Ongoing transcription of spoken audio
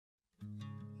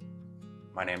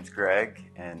My name's Greg,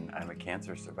 and I'm a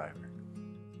cancer survivor.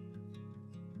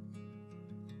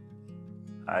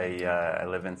 I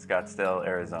live in Scottsdale,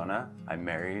 Arizona. I'm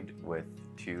married with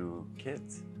 2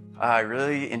 kids. I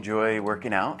really enjoy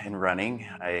working out and running.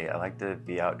 I like to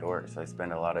be outdoors. I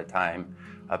spend a lot of time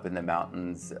up in the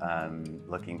mountains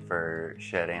looking for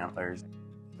shed antlers.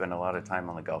 Spend a lot of time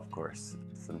on the golf course,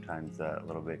 sometimes a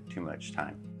little bit too much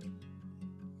time.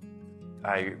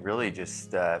 I really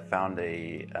just found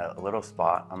a little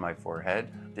spot on my forehead.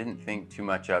 Didn't think too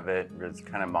much of it, was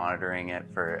kind of monitoring it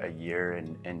for a year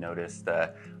and noticed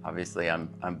obviously I'm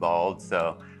bald,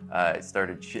 so it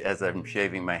started, as I'm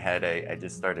shaving my head, I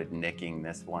just started nicking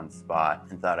this one spot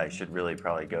and thought I should really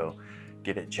probably go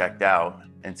get it checked out.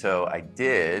 And so I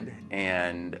did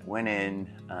and went in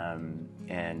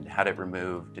and had it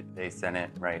removed. They sent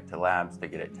it right to labs to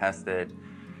get it tested.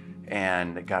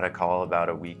 And got a call about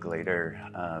a week later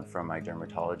from my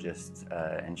dermatologist,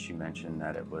 and she mentioned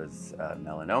that it was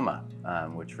melanoma,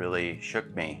 which really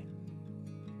shook me.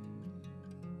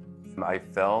 I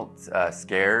felt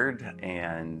scared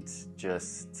and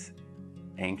just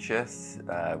anxious,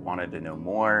 wanted to know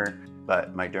more,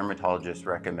 but my dermatologist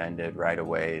recommended right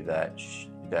away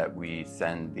that we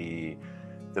send the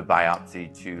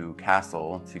biopsy to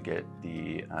Castle to get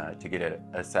it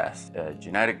assessed. A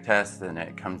genetic test, and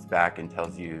it comes back and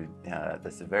tells you the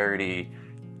severity,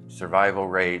 survival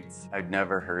rates. I'd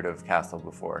never heard of Castle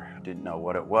before. Didn't know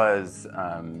what it was.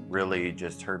 Really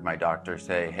just heard my doctor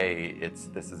say, hey,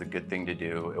 this is a good thing to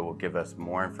do. It will give us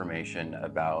more information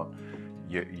about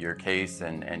your case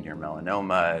and your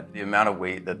melanoma. The amount of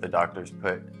weight that the doctors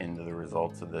put into the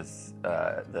results of this,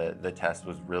 the test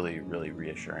was really, really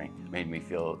reassuring. It made me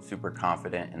feel super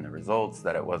confident in the results,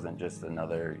 that it wasn't just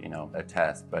another, a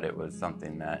test, but it was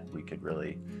something that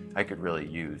I could really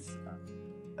use.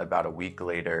 About a week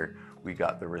later, we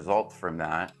got the results from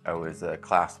that. I was a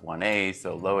class 1A,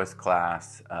 so lowest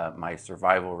class. My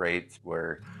survival rates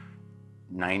were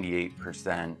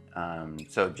 98%.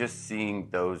 So just seeing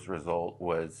those results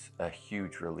was a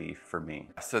huge relief for me.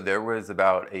 So there was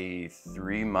about a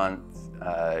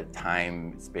 3-month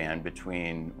time span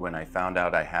between when I found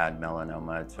out I had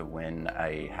melanoma to when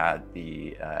I had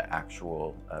the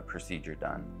actual procedure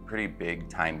done. Pretty big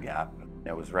time gap.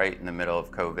 It was right in the middle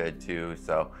of COVID too,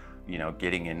 so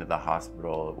getting into the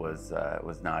hospital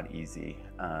was not easy.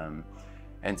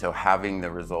 And so having the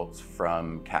results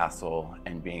from Castle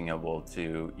and being able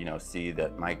to, see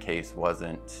that my case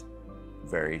wasn't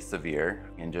very severe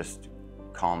and just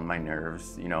calmed my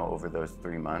nerves, over those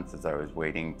 3 months as I was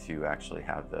waiting to actually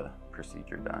have the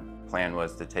procedure done. Plan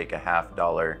was to take a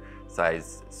 $50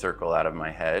 size circle out of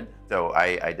my head. So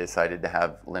I decided to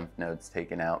have lymph nodes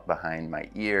taken out behind my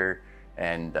ear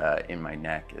and in my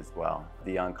neck as well.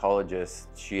 The oncologist,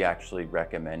 she actually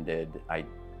recommended I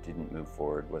didn't move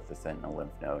forward with the sentinel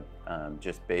lymph node.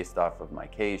 Just based off of my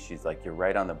case, she's like, you're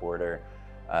right on the border.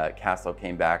 Castle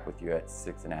came back with you at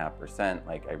 6.5%.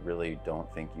 Like, I really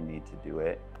don't think you need to do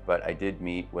it. But I did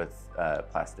meet with a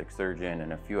plastic surgeon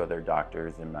and a few other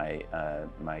doctors and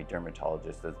my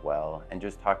dermatologist as well, and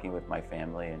just talking with my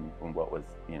family and what was,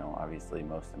 obviously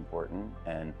most important.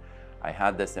 And I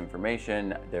had this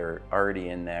information, they're already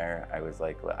in there. I was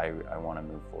like, I want to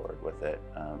move forward with it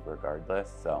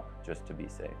regardless, so just to be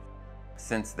safe.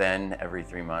 Since then, every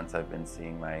 3 months I've been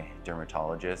seeing my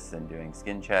dermatologist and doing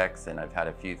skin checks, and I've had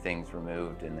a few things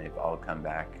removed and they've all come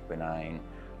back benign,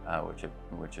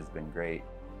 which has been great.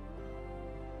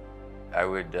 I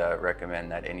would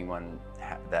recommend that anyone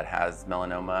that has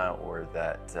melanoma or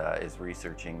that is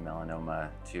researching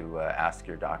melanoma to ask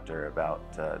your doctor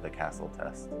about the Castle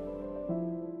test.